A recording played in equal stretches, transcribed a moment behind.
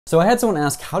So I had someone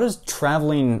ask, how does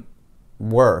traveling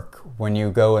work when you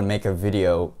go and make a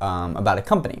video about a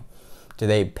company? Do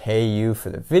they pay you for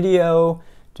the video?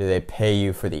 Do they pay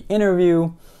you for the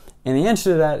interview? And the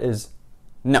answer to that is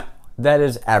no. That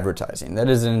is advertising. That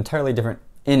is an entirely different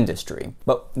industry.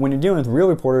 But when you're dealing with real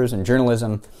reporters and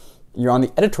journalism, you're on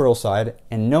the editorial side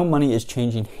and no money is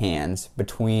changing hands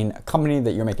between a company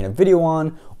that you're making a video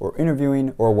on or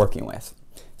interviewing or working with.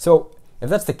 So if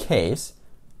that's the case,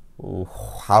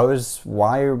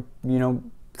 why are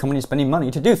companies spending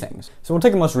money to do things? So we'll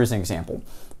take a most recent example.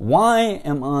 Why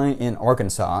am I in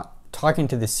Arkansas talking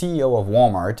to the CEO of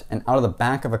Walmart and out of the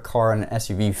back of a car in an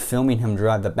SUV filming him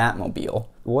drive the Batmobile?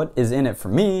 What is in it for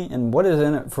me and what is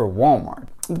in it for Walmart?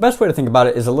 The best way to think about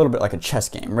it is a little bit like a chess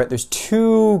game, right? There's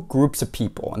two groups of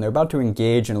people and they're about to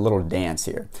engage in a little dance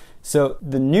here. So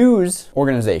the news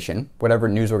organization, whatever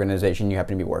news organization you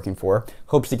happen to be working for,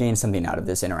 hopes to gain something out of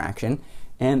this interaction.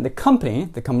 And the company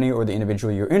or the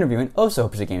individual you're interviewing also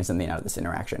hopes to gain something out of this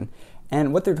interaction.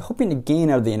 And what they're hoping to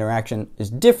gain out of the interaction is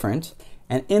different.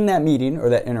 And in that meeting or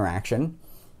that interaction,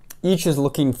 each is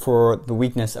looking for the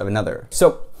weakness of another.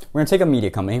 So we're gonna take a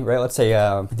media company, right? Let's say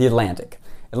the Atlantic.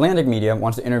 Atlantic Media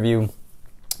wants to interview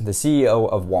the CEO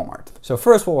of Walmart. So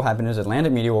first what will happen is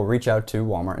Atlantic Media will reach out to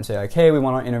Walmart and say like, hey, we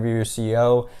want to interview your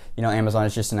CEO. Amazon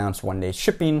has just announced one-day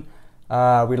shipping.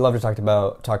 We'd love to talk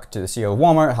to the CEO of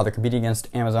Walmart, how they're competing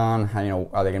against Amazon, how,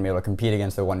 are they going to be able to compete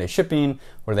against the one-day shipping?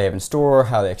 What do they have in store?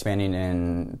 How are they expanding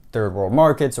in third world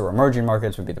markets or emerging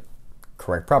markets would be the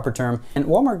correct proper term. And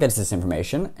Walmart gets this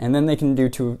information and then they can do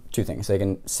two things. They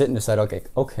can sit and decide,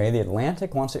 okay, the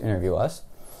Atlantic wants to interview us.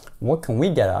 What can we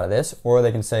get out of this? Or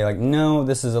they can say like, no,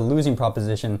 this is a losing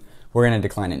proposition. We're going to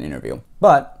decline an interview.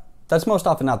 But that's most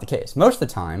often not the case. Most of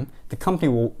the time, the company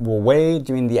will weigh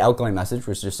doing the outgoing message,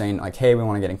 which is just saying like, hey, we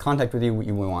want to get in contact with you,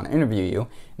 we want to interview you.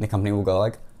 And the company will go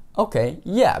like, okay,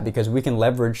 yeah, because we can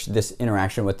leverage this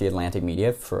interaction with the Atlantic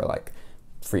Media for like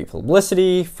free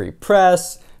publicity, free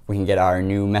press. We can get our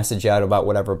new message out about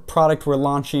whatever product we're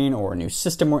launching or a new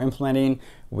system we're implementing.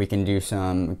 We can do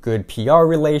some good PR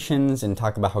relations and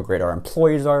talk about how great our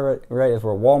employees are, right, if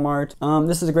we're Walmart.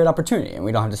 This is a great opportunity and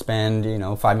we don't have to spend,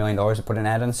 $5 million to put an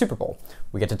ad in the Super Bowl.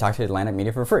 We get to talk to Atlantic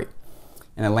Media for free.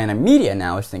 And Atlantic Media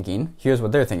now is thinking, here's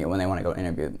what they're thinking when they want to go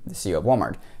interview the CEO of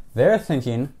Walmart. They're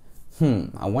thinking,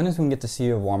 I wonder if we can get the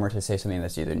CEO of Walmart to say something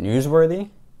that's either newsworthy,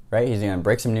 right? He's going to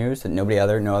break some news that no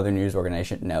other news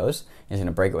organization knows. He's going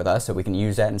to break it with us so we can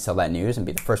use that and sell that news and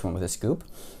be the first one with a scoop.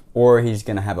 Or he's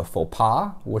going to have a faux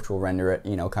pas, which will render it,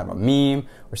 kind of a meme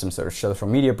or some sort of social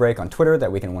media break on Twitter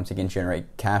that we can once again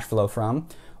generate cash flow from.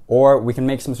 Or we can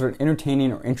make some sort of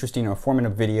entertaining or interesting or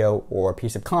informative video or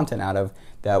piece of content out of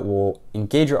that will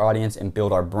engage our audience and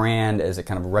build our brand as a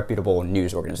kind of reputable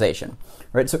news organization,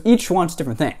 right? So each wants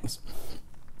different things.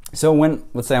 So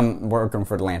let's say I'm working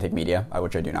for Atlantic Media,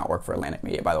 which I do not work for Atlantic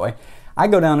Media, by the way. I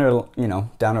go down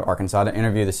to Arkansas to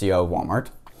interview the CEO of Walmart.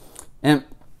 And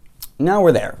now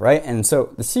we're there, right? And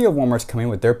so the CEO of Walmart's coming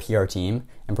with their PR team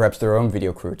and perhaps their own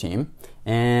video crew team.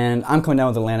 And I'm coming down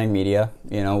with Atlantic Media,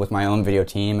 with my own video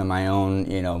team and my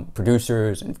own,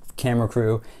 producers and camera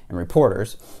crew and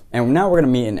reporters. And now we're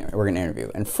going to meet and we're going to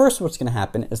interview. And first what's going to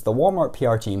happen is the Walmart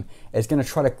PR team is going to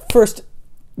try to first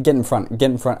get in front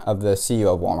of the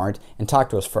CEO of Walmart and talk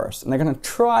to us first. And they're going to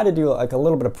try to do like a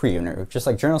little bit of pre-interview, just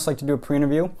like journalists like to do a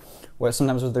pre-interview,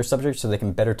 sometimes with their subjects so they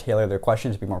can better tailor their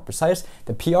questions to be more precise.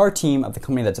 The PR team of the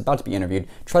company that's about to be interviewed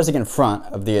tries to get in front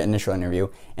of the initial interview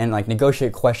and like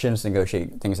negotiate questions,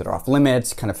 negotiate things that are off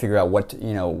limits, kind of figure out what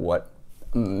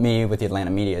me with the Atlanta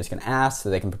Media is going to ask so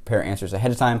they can prepare answers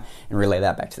ahead of time and relay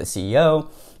that back to the CEO.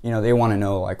 They want to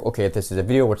know like, okay, if this is a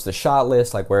video, what's the shot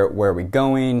list? Like where are we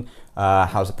going?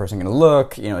 How's the person going to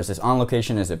look? Is this on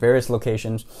location? Is it various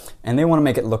locations? And they want to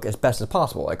make it look as best as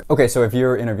possible. Like, okay, so if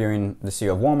you're interviewing the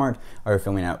CEO of Walmart, are you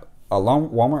filming at a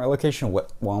Walmart location?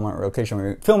 What Walmart location are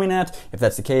you filming at? If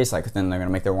that's the case, like then they're going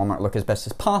to make their Walmart look as best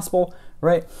as possible,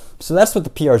 right? So that's what the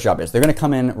PR job is. They're going to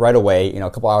come in right away, a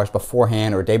couple hours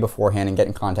beforehand or a day beforehand and get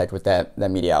in contact with that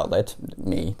media outlet,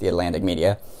 me, the Atlantic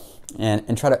Media,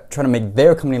 and try to make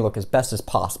their company look as best as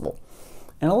possible.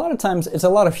 And a lot of times it's a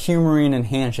lot of humoring and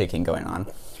handshaking going on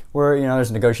where,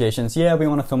 there's negotiations. Yeah, we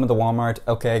want to film at the Walmart.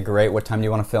 Okay, great. What time do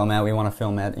you want to film at? We want to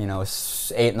film at, 8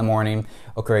 in the morning.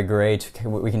 Okay, great.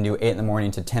 We can do 8 in the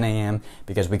morning to 10 a.m.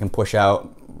 because we can push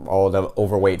out all the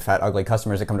overweight, fat, ugly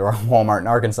customers that come to our Walmart in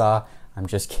Arkansas. I'm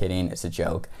just kidding. It's a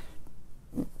joke.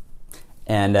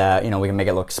 And we can make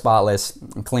it look spotless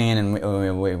and clean,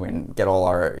 and we can get all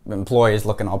our employees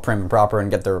looking all prim and proper,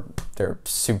 and get their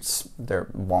suits, their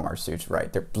Walmart suits,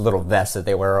 right? Their little vests that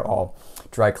they wear all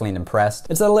dry cleaned and pressed.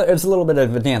 It's a little bit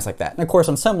of a dance like that. And of course,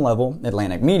 on some level,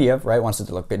 Atlantic Media, right, wants it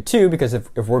to look good too, because if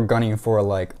we're gunning for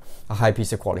like a high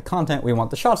piece of quality content, we want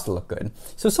the shots to look good.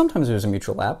 So sometimes there's a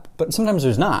mutual lap, but sometimes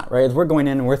there's not, right? If we're going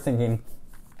in and we're thinking,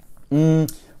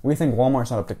 we think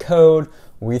Walmart's not up to code,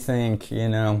 we think,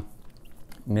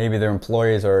 maybe their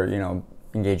employees are,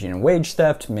 engaging in wage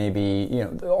theft, maybe,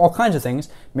 all kinds of things.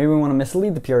 Maybe we want to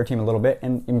mislead the PR team a little bit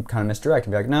and kind of misdirect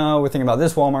and be like, no, we're thinking about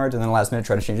this Walmart, and then last minute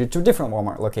try to change it to a different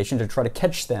Walmart location to try to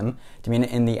catch them to be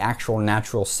in the actual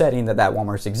natural setting that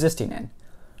Walmart's existing in,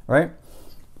 right?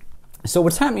 So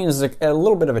what's happening is a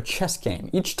little bit of a chess game.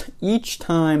 Each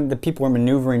time the people are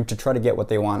maneuvering to try to get what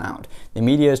they want out. The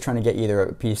media is trying to get either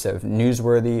a piece of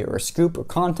newsworthy or a scoop or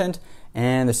content,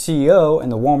 and the CEO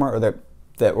and the Walmart or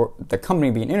the company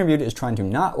being interviewed is trying to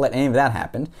not let any of that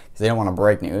happen, because they don't want to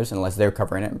break news unless they're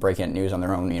covering it and breaking news on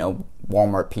their own,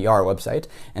 Walmart PR website,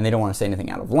 and they don't want to say anything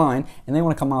out of line, and they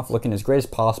want to come off looking as great as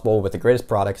possible with the greatest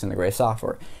products and the greatest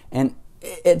software. And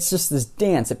it's just this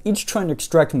dance of each trying to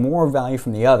extract more value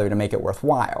from the other to make it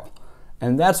worthwhile.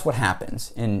 And that's what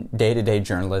happens in day-to-day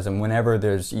journalism whenever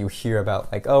you hear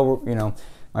about like,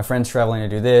 my friend's traveling to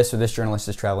do this, or this journalist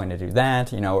is traveling to do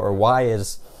that, or why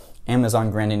is Amazon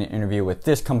granting an interview with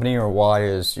this company, or why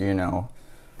is, Huawei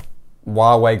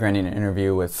granting an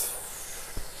interview with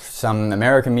some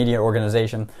American media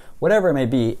organization, whatever it may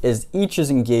be, each is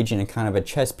engaging in kind of a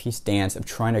chess piece dance of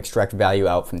trying to extract value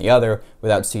out from the other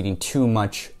without ceding too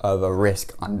much of a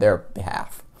risk on their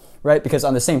behalf, right? Because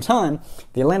on the same time,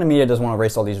 the Atlanta media doesn't want to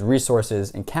waste all these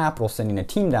resources and capital sending a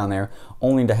team down there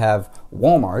only to have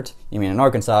Walmart, in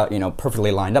Arkansas,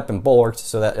 perfectly lined up and bulwarked,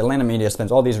 so that Atlanta media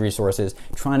spends all these resources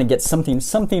trying to get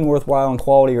something worthwhile and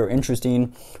quality or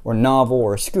interesting or novel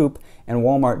or a scoop, and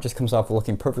Walmart just comes off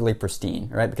looking perfectly pristine,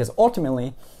 right? Because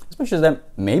ultimately, as much as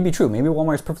that may be true, maybe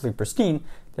Walmart's perfectly pristine,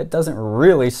 that doesn't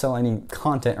really sell any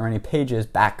content or any pages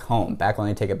back home, back when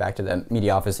they take it back to the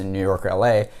media office in New York or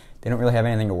LA. They don't really have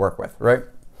anything to work with, right?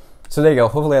 So there you go.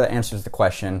 Hopefully that answers the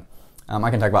question. I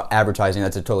can talk about advertising.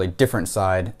 That's a totally different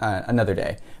side another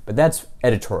day. But that's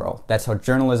editorial. That's how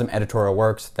journalism editorial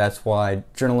works. That's why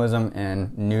journalism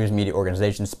and news media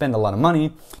organizations spend a lot of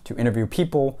money to interview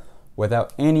people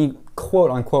without any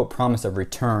quote-unquote promise of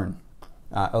return,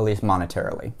 at least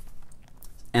monetarily.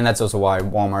 And that's also why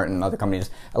Walmart and other companies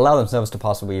allow themselves to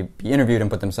possibly be interviewed and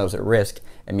put themselves at risk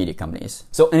at media companies.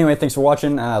 So anyway, thanks for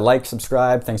watching. Like,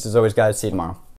 subscribe. Thanks as always, guys. See you tomorrow.